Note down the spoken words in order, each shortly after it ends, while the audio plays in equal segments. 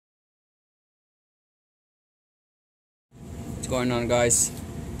going on, guys?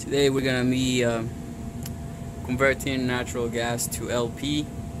 Today we're gonna be converting natural gas to LP.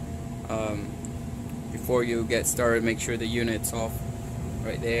 Before you get started, make sure the unit's off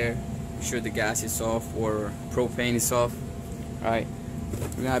right there. Make sure the gas is off or propane is off. Alright,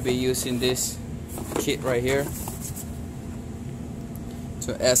 we're gonna be using this kit right here.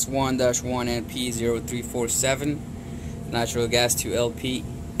 So S1-1NP0347 natural gas to LP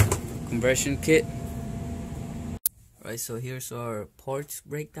conversion kit. Right, so here's our parts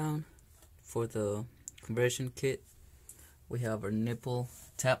breakdown for the conversion kit. We have our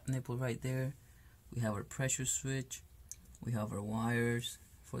tap nipple right there. We have our pressure switch. We have our wires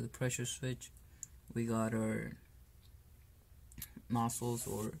for the pressure switch. We got our nozzles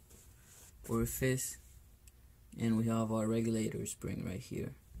or orifice, and we have our regulator spring right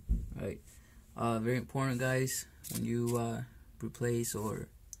here. Right, very important, guys, when you replace or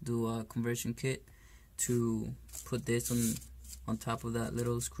do a conversion kit, to put this on top of that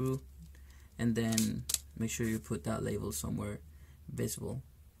little screw, and then make sure you put that label somewhere visible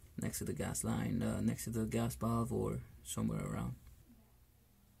next to the gas line, next to the gas valve, or somewhere around.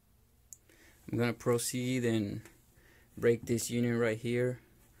 I'm gonna proceed and break this unit right here.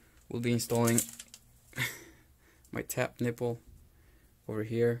 We'll be installing my tap nipple over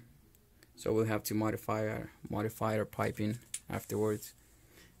here, so we'll have to modify our piping afterwards.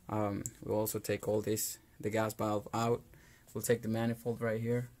 We'll also take the gas valve out. We'll take the manifold right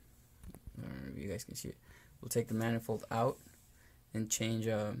here. You guys can see it. We'll take the manifold out and change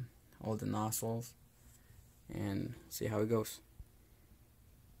all the nozzles and see how it goes.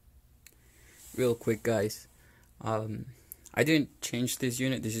 Real quick, guys, I didn't change this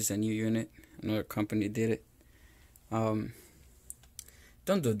unit. This is a new unit. Another company did it. Don't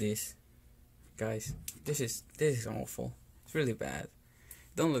do this, guys. This is awful. It's really bad.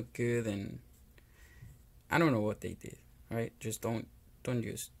 Don't look good, and I don't know what they did. Right? Just don't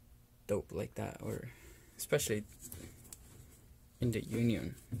use dope like that, or especially in the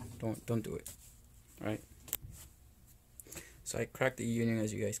union. Don't do it. Right? So I cracked the union,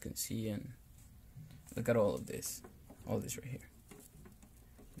 as you guys can see, and look at all this right here.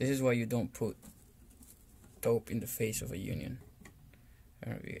 This is why you don't put dope in the face of a union. I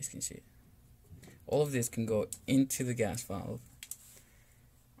don't know if you guys can see it. All of this can go into the gas valve,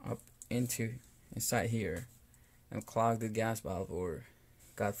 up inside here, and clog the gas valve, or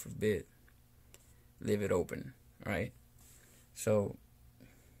God forbid, leave it open. Right? So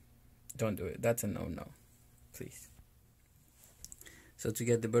don't do it. That's a no, please. So to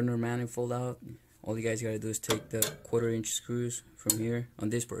get the burner manifold out, all you guys gotta do is take the 1/4-inch screws from here. On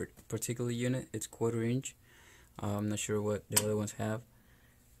this particular unit, it's 1/4-inch. I'm not sure what the other ones have.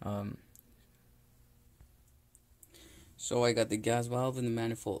 So I got the gas valve and the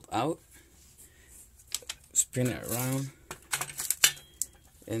manifold out. Spin it around,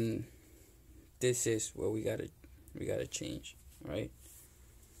 and this is what we gotta change. Right?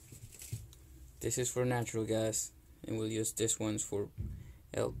 This is for natural gas, and we'll use this one's for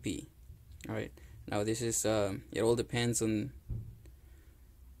LP. All right. Now this is it all depends on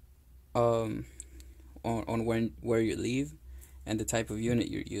where you live and the type of unit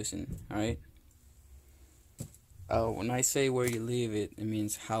you're using. All right. When I say where you live, it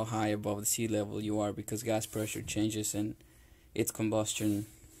means how high above the sea level you are, because gas pressure changes and its combustion,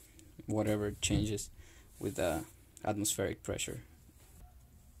 whatever, changes with the atmospheric pressure.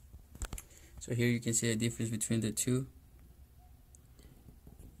 So here you can see the difference between the two.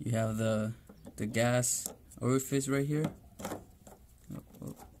 You have the gas orifice right here.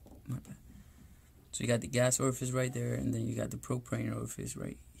 Oh, my bad. So you got the gas orifice right there, and then you got the propane orifice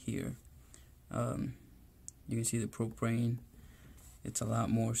right here. You can see the propane, it's a lot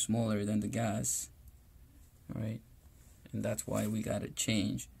more smaller than the gas, right? And that's why we gotta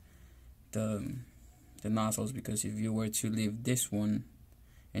change the nozzles, because if you were to leave this one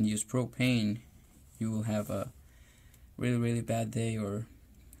and use propane, you will have a really bad day, or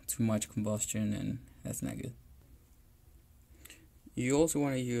too much combustion, and that's not good. You also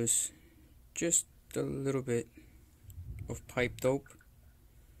want to use just a little bit of pipe dope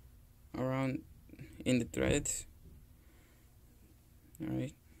around in the threads.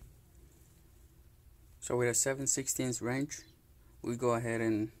 Alright, so with a 7/16 wrench, we go ahead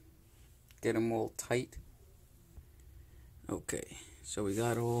and get them all tight. Okay, so we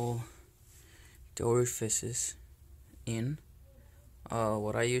got all the orifices in.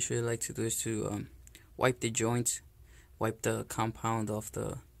 What I usually like to do is to wipe the joints, wipe the compound off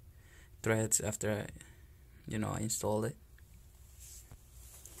the threads after I installed it.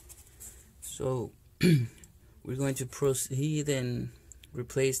 So we're going to proceed and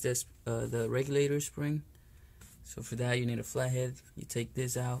replace this the regulator spring So for that you need a flathead. You take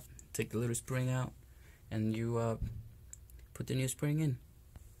this out, take the little spring out, and you put the new spring in.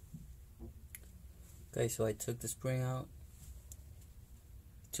 Okay, so I took the spring out.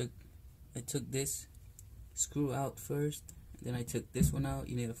 I took this screw out first, then I took this one out.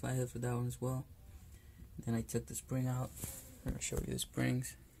 You need a flathead for that one as well. Then I took the spring out. I'm gonna show you the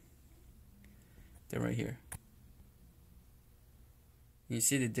springs. They're right here. You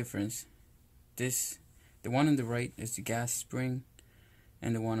see the difference. The one on the right is the gas spring,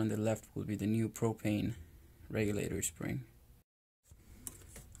 and the one on the left will be the new propane regulator spring.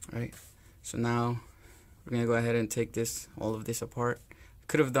 Alright, so now we're gonna go ahead and take all of this apart.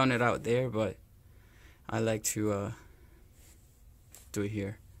 Could have done it out there, but I like to do it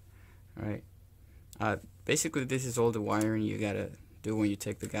here. Alright, basically this is all the wiring you gotta do when you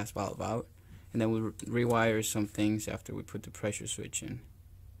take the gas valve out, and then we'll rewire some things after we put the pressure switch in.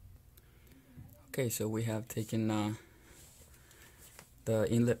 Okay, so we have taken the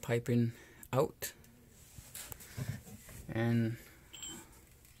inlet piping out, and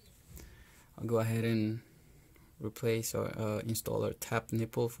I'll go ahead and replace or install our tap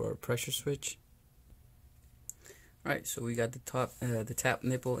nipple for our pressure switch. Alright, so we got the tap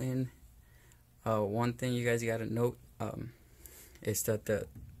nipple in. One thing you guys gotta note is that the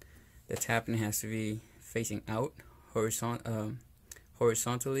tapping has to be facing out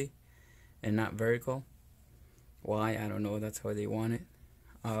horizontally and not vertical. Why? I don't know. That's how they want it.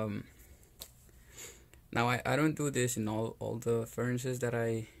 Now I don't do this in all the furnaces that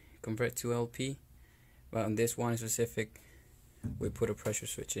I convert to LP, but on this one specific, we put a pressure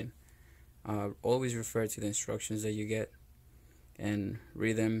switch in. Always refer to the instructions that you get and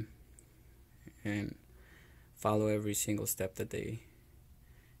read them and follow every single step that they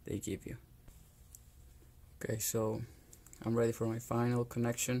give you. Okay, so I'm ready for my final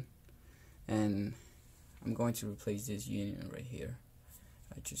connection, and I'm going to replace this union right here.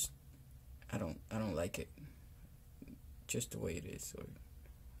 I don't like it just the way it is, or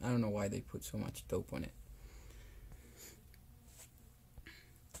I don't know why they put so much dope on it.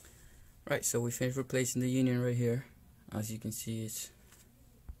 Right, so we finished replacing the union right here. As you can see, it's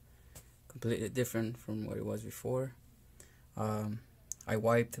completely different from what it was before. I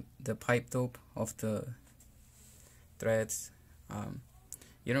wiped the pipe dope off the threads.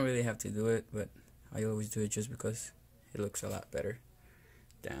 You don't really have to do it, but I always do it just because it looks a lot better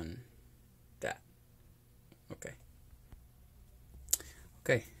than that.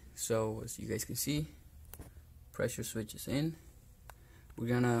 Okay, so as you guys can see, pressure switch is in. We're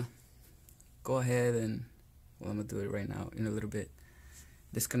gonna go ahead and, well, I'm gonna do it right now in a little bit.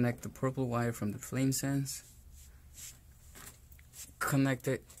 Disconnect the purple wire from the flame sense, connect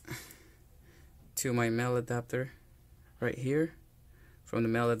it to my male adapter right here. From the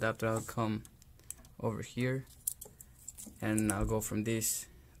male adapter I'll come over here, and I'll go from this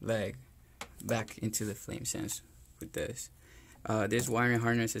leg back into the flame sense with this. This wiring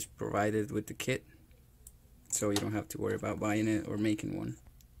harness is provided with the kit, so you don't have to worry about buying it or making one.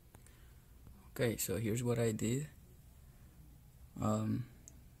 Okay, so here's what I did.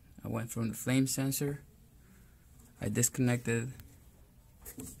 I went from the flame sensor, I disconnected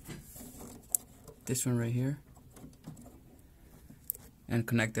this one right here and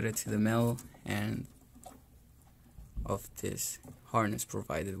connected it to the male end of this harness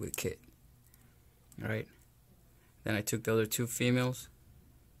provided with kit. Alright, then I took the other two females,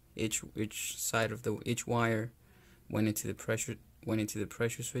 each side of each wire went into the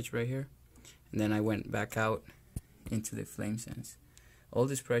pressure switch right here, and then I went back out into the flame sense. All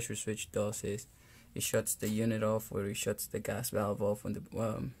this pressure switch does is it shuts the unit off, or it shuts the gas valve off when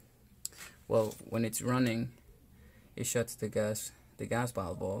when it's running. It shuts the gas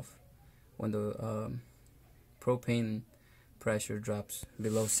valve off when the propane pressure drops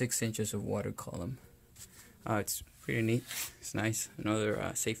below 6 inches of water column. It's pretty neat. It's nice.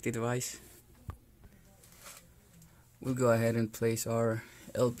 Another safety device. We'll go ahead and place our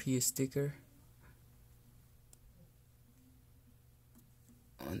LP sticker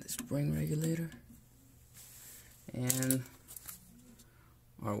on the spring regulator and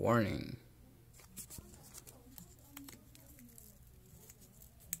our warning.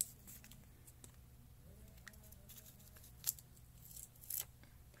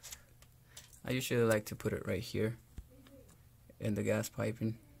 I usually like to put it right here in the gas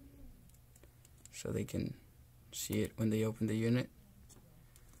piping so they can see it when they open the unit.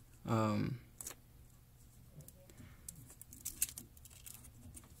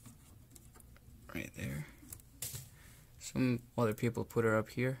 Right there. Some other people put it up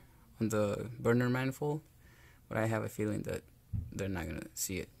here on the burner manifold, but I have a feeling that they're not gonna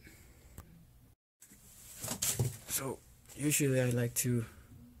see it. So usually I like to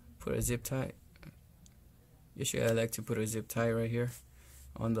put a zip tie. Usually I like to put a zip tie right here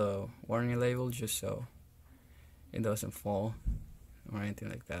on the warning label, just so it doesn't fall or anything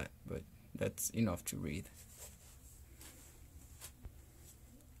like that, but that's enough to read.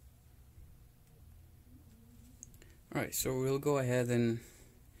 Alright, so we'll go ahead and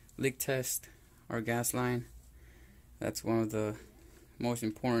leak test our gas line. That's one of the most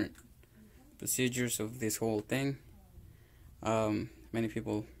important procedures of this whole thing. Many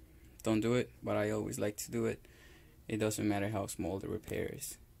people don't do it, but I always like to do it. It doesn't matter how small the repair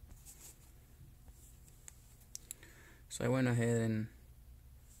is. So I went ahead and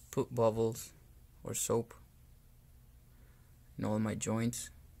put bubbles or soap in all my joints,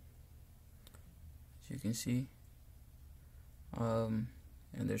 as you can see. And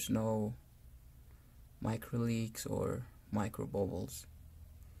there's no micro leaks or micro bubbles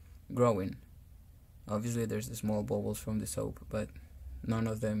growing. Obviously there's the small bubbles from the soap, but none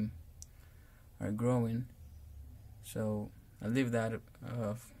of them are growing. So I leave that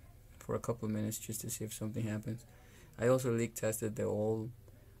for a couple of minutes just to see if something happens. I also leak tested the old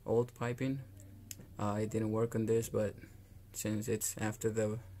piping. It didn't work on this, but since it's after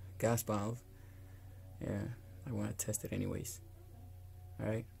the gas valve, yeah, I want to test it anyways.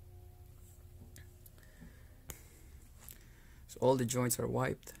 Alright, so all the joints are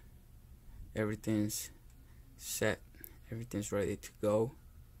wiped, everything's set, everything's ready to go.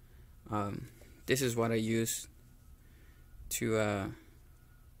 This is what I use to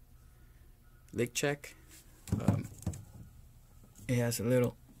leak check. It has a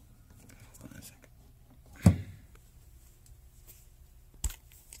little, hold on a second.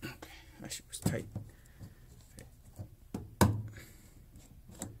 Okay, that shit was tight.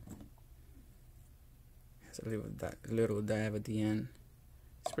 Has a little dive at the end.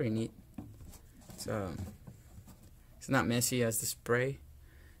 It's pretty neat. It's not messy as the spray,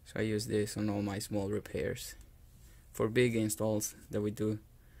 so I use this on all my small repairs. For big installs that we do,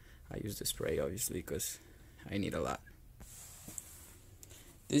 I use the spray obviously because I need a lot.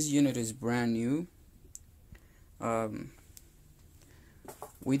 This unit is brand new.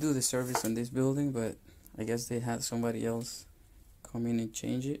 We do the service on this building, but I guess they had somebody else come in and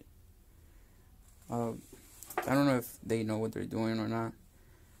change it. I don't know if they know what they're doing or not,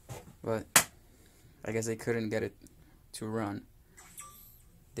 but I guess they couldn't get it to run.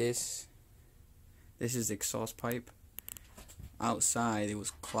 This is the exhaust pipe. Outside it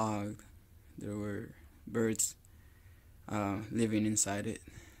was clogged. There were birds living inside it,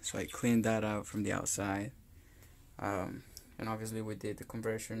 so I cleaned that out from the outside. And obviously we did the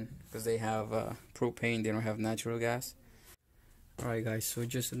conversion because they have propane, they don't have natural gas. Alright guys, so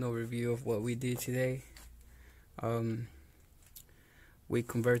just an overview of what we did today. We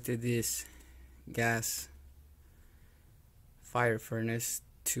converted this gas fire furnace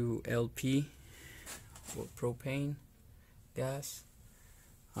to LP, or propane gas.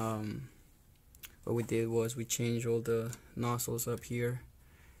 What we did was we changed all the nozzles up here,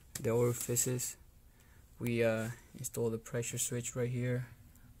 the orifices. We installed a pressure switch right here,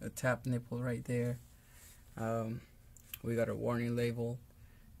 a tap nipple right there. We got a warning label,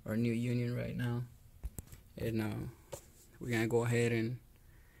 our new union right now, and we're gonna go ahead and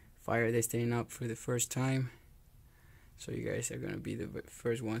fire this thing up for the first time. So you guys are gonna be the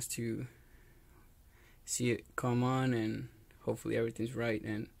first ones to see it come on, and hopefully everything's right.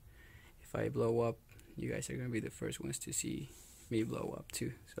 And if I blow up, you guys are gonna be the first ones to see me blow up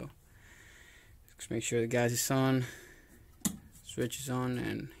too. So just make sure the gas is on, switch is on,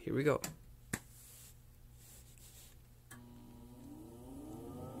 and here we go.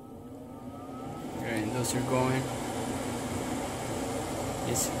 Alright, those are going.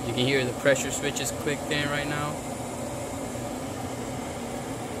 Yes, you can hear the pressure switch is clicked in right now.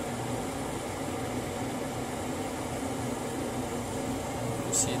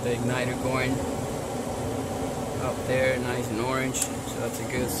 You see the igniter going up there, nice and orange, so that's a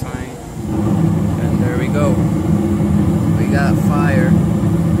good sign. And there we go. We got fire.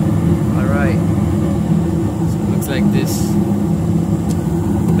 Alright. So it looks like this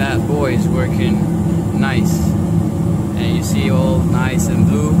bad boy is working nice. And you see all nice and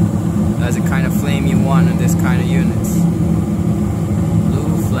blue. That's the kind of flame you want in this kind of units.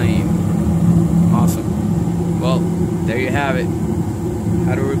 Blue flame. Awesome. Well, there you have it.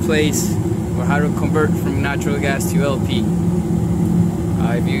 How to replace or how to convert from natural gas to LP.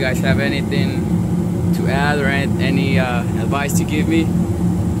 If you guys have anything to add or any advice to give me,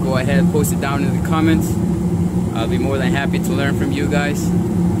 go ahead, post it down in the comments. I'll be more than happy to learn from you guys,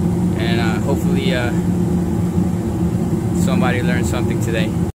 and hopefully somebody learned something today.